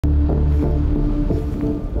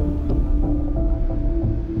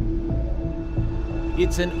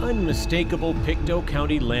It's an unmistakable Pictou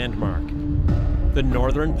County landmark, the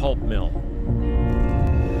Northern Pulp Mill.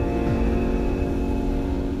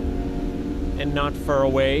 And not far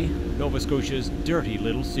away, Nova Scotia's dirty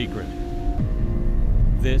little secret.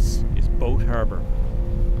 This is Boat Harbor.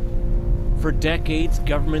 For decades,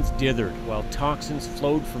 governments dithered while toxins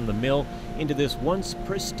flowed from the mill into this once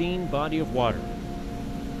pristine body of water.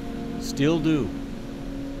 Still do.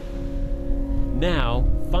 Now,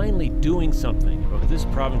 finally doing something about this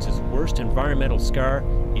province's worst environmental scar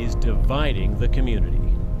is dividing the community.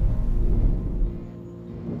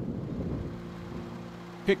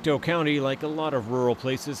 Pictou County, like a lot of rural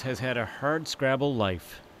places, has had a hard-scrabble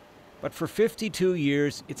life. But for 52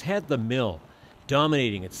 years, it's had the mill,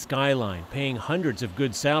 dominating its skyline, paying hundreds of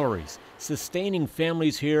good salaries, sustaining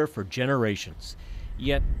families here for generations.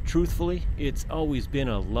 Yet, truthfully, it's always been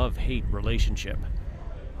a love-hate relationship.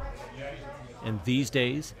 And these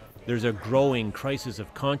days, there's a growing crisis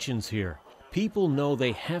of conscience here. People know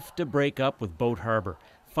they have to break up with Boat Harbor,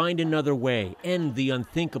 find another way, end the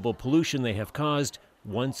unthinkable pollution they have caused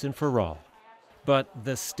once and for all. But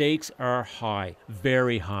the stakes are high,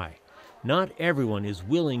 very high. Not everyone is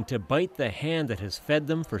willing to bite the hand that has fed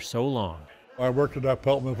them for so long. I worked at that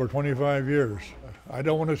pulp mill for 25 years. I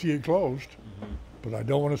don't want to see it closed, but I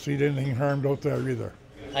don't want to see anything harmed out there either.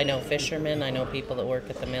 I know fishermen, I know people that work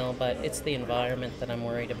at the mill, but it's the environment that I'm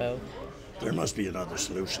worried about. There must be another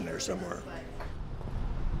solution there somewhere.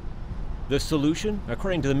 The solution,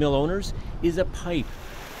 according to the mill owners, is a pipe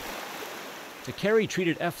to carry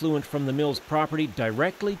treated effluent from the mill's property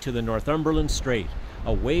directly to the Northumberland Strait,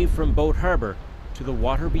 away from Boat Harbor to the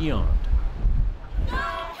water beyond. No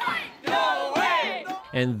pipe, no way!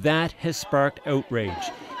 And that has sparked outrage.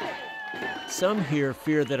 Some here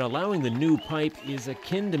fear that allowing the new pipe is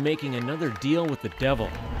akin to making another deal with the devil.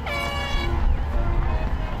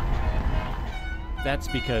 That's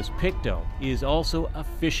because Pictou is also a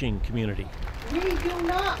fishing community. We do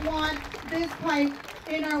not want this pipe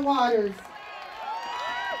in our waters.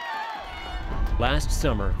 Last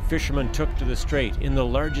summer, fishermen took to the strait in the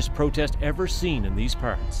largest protest ever seen in these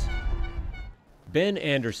parts. Ben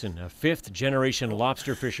Anderson, a fifth-generation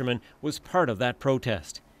lobster fisherman, was part of that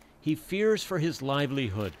protest. He fears for his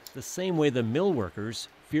livelihood, the same way the mill workers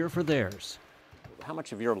fear for theirs. How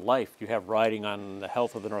much of your life do you have riding on the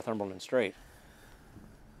health of the Northumberland Strait?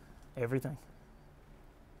 Everything.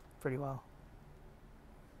 Pretty well.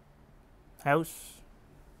 House,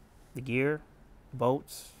 the gear,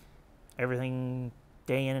 boats, everything,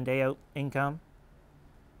 day in and day out income.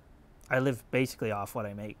 I live basically off what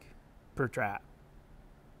I make per trap.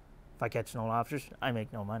 If I catch no lobsters, I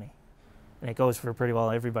make no money. And it goes for pretty well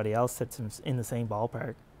everybody else that's in the same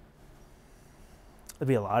ballpark. There'll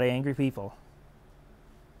be a lot of angry people.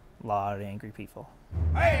 A lot of angry people.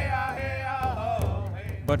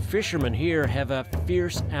 But fishermen here have a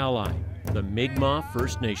fierce ally, the Mi'kmaq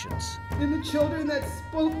First Nations. And the children that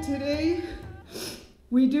spoke today,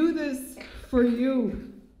 we do this for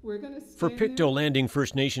you. We're gonna stand For Pictou Landing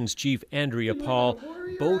First Nations Chief Andrea Paul,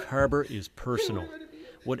 Boat Harbor is personal.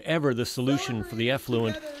 Whatever the solution for the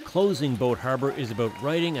effluent, closing Boat Harbor is about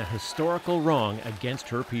righting a historical wrong against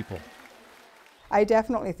her people. I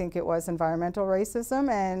definitely think it was environmental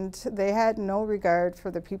racism, and they had no regard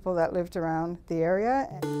for the people that lived around the area.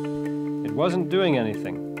 It wasn't doing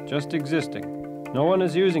anything, just existing. No one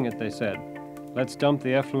is using it, they said. Let's dump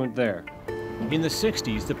the effluent there. In the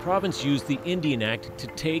 60s, the province used the Indian Act to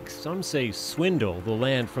take, some say swindle, the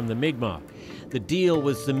land from the Mi'kmaq. The deal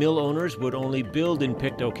was the mill owners would only build in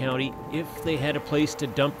Pictou County if they had a place to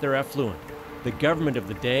dump their effluent. The government of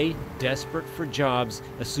the day, desperate for jobs,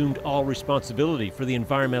 assumed all responsibility for the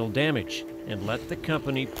environmental damage and let the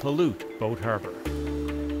company pollute Boat Harbor.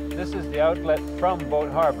 This is the outlet from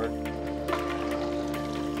Boat Harbor, and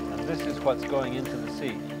this is what's going into the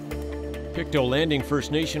sea. Pictou Landing First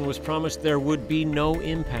Nation was promised there would be no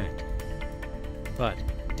impact. But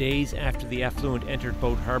days after the effluent entered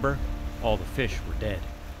Boat Harbor, all the fish were dead.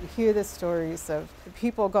 You hear the stories of the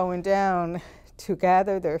people going down to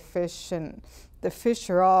gather their fish, and the fish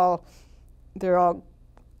are they're all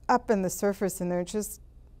up in the surface, and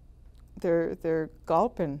they're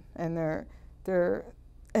gulping, and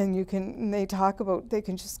they talk about they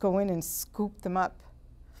can just go in and scoop them up.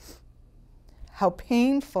 How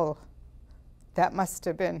painful that must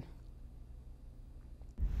have been.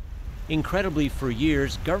 Incredibly, for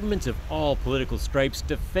years, governments of all political stripes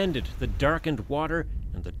defended the darkened water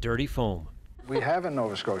and the dirty foam. We have in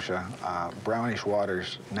Nova Scotia brownish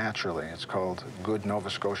waters naturally. It's called good Nova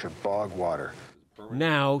Scotia bog water.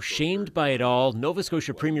 Now, shamed by it all, Nova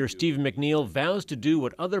Scotia Premier Stephen McNeil vows to do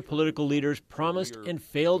what other political leaders promised and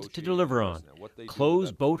failed to deliver on: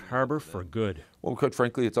 close Boat Harbour for good. Well, quite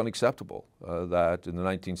frankly, it's unacceptable that in the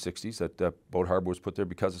 1960s that Boat Harbour was put there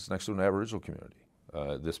because it's next to an Aboriginal community.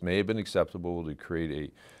 This may have been acceptable to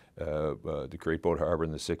create Boat Harbour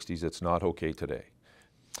in the 60s. It's not okay today.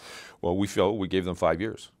 Well, we gave them 5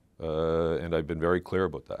 years. And I've been very clear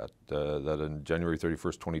about that, that on January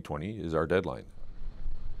 31st, 2020 is our deadline.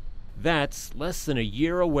 That's less than a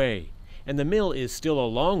year away, and the mill is still a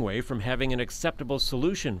long way from having an acceptable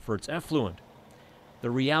solution for its effluent. The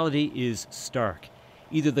reality is stark.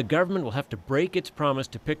 Either the government will have to break its promise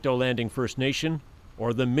to Pictou Landing First Nation,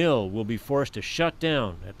 or the mill will be forced to shut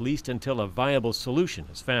down, at least until a viable solution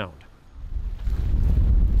is found.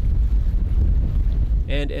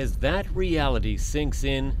 And as that reality sinks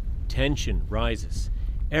in, tension rises.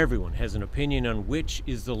 Everyone has an opinion on which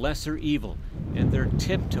is the lesser evil, and they're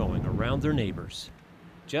tiptoeing around their neighbors.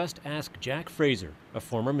 Just ask Jack Fraser, a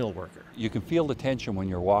former mill worker. You can feel the tension when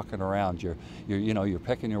you're walking around. You're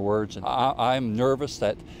picking your words, and I'm nervous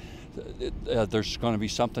that there's going to be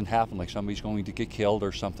something happen, like somebody's going to get killed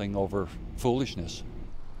or something over foolishness.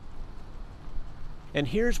 And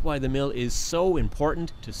here's why the mill is so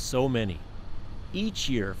important to so many. Each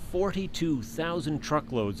year, 42,000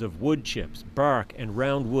 truckloads of wood chips, bark, and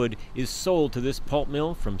round wood is sold to this pulp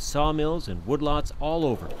mill from sawmills and woodlots all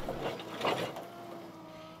over.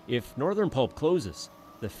 If Northern Pulp closes,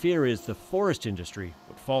 the fear is the forest industry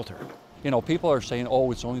would falter. You know, people are saying,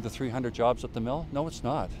 oh, it's only the 300 jobs at the mill. No, it's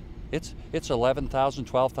not. It's 11,000,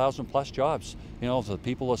 12,000 plus jobs. You know, the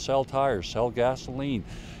people that sell tires, sell gasoline,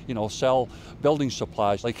 sell building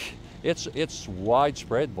supplies. Like, it's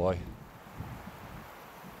widespread, boy.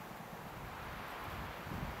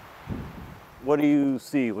 What do you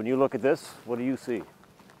see when you look at this? What do you see?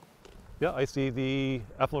 Yeah, I see the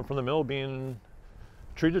effluent from the mill being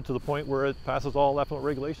treated to the point where it passes all effluent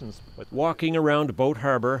regulations. Walking around Boat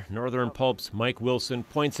Harbour, Northern Pulp's Mike Wilson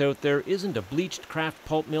points out there isn't a bleached kraft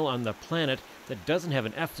pulp mill on the planet that doesn't have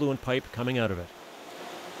an effluent pipe coming out of it.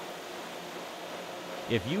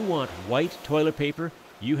 If you want white toilet paper,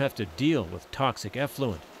 you have to deal with toxic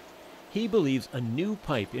effluent. He believes a new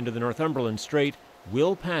pipe into the Northumberland Strait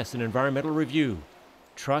will pass an environmental review.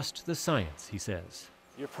 Trust the science, he says.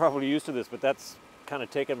 You're probably used to this, but that's kind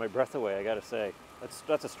of taken my breath away, I gotta say.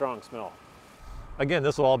 That's a strong smell. Again,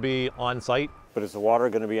 this will all be on site. But is the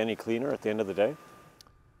water going to be any cleaner at the end of the day?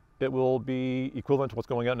 It will be equivalent to what's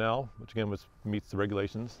going out now, which again meets the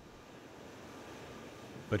regulations.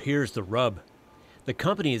 But here's the rub. The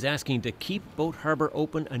company is asking to keep Boat Harbour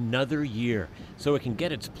open another year so it can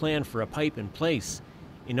get its plan for a pipe in place.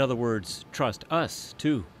 In other words, trust us,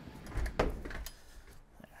 too.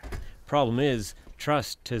 Problem is,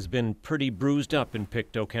 trust has been pretty bruised up in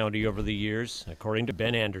Pictou County over the years, according to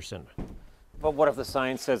Ben Anderson. But what if the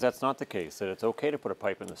science says that's not the case, that it's okay to put a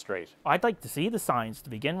pipe in the Strait? I'd like to see the science to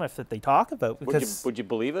begin with that they talk about. Because would you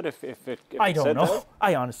believe it if it I don't said know. that?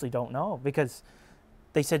 I honestly don't know, because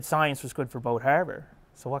they said science was good for Boat Harbour.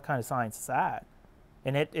 So what kind of science is that?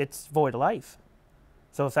 And it's void of life.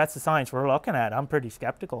 So if that's the science we're looking at, I'm pretty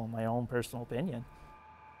skeptical in my own personal opinion.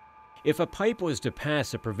 If a pipe was to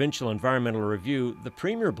pass a provincial environmental review, the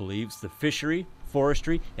Premier believes the fishery,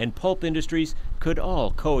 forestry, and pulp industries could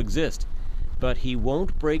all coexist. But he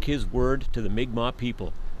won't break his word to the Mi'kmaq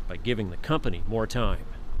people by giving the company more time.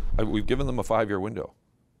 We've given them a 5-year window.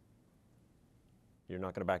 You're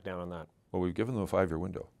not going to back down on that? Well, we've given them a 5-year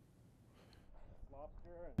window.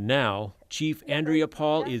 Now, Chief Andrea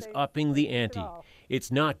Paul is upping the ante. It's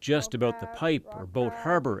not just about the pipe or Boat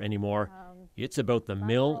Harbour anymore. It's about the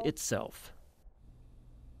mill itself.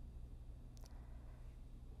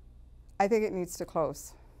 I think it needs to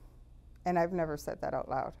close. And I've never said that out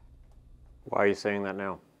loud. Why are you saying that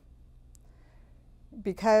now?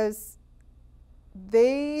 Because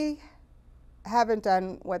they haven't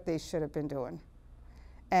done what they should have been doing.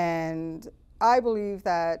 And I believe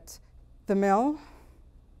that the mill,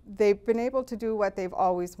 they've been able to do what they've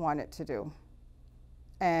always wanted to do.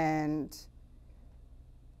 And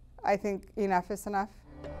I think enough is enough.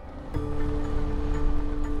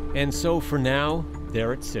 And so for now,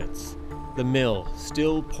 there it sits. The mill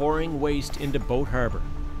still pouring waste into Boat Harbour,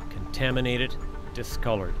 contaminated,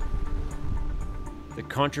 discolored. The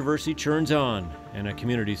controversy churns on, and a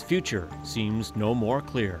community's future seems no more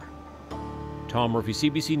clear. Tom Murphy,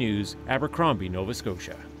 CBC News, Abercrombie, Nova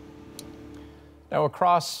Scotia. Now,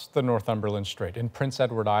 across the Northumberland Strait in Prince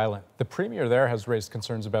Edward Island, the Premier there has raised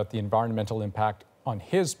concerns about the environmental impact on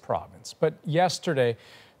his province. But yesterday,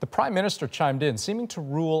 the Prime Minister chimed in, seeming to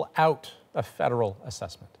rule out a federal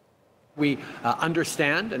assessment. We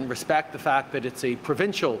understand and respect the fact that it's a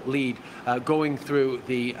provincial lead going through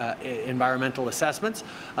the environmental assessments,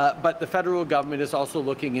 but the federal government is also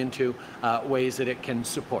looking into ways that it can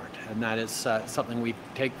support, and that is something we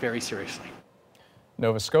take very seriously.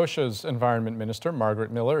 Nova Scotia's Environment Minister,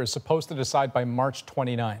 Margaret Miller, is supposed to decide by March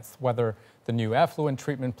 29th whether the new effluent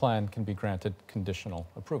treatment plan can be granted conditional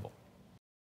approval.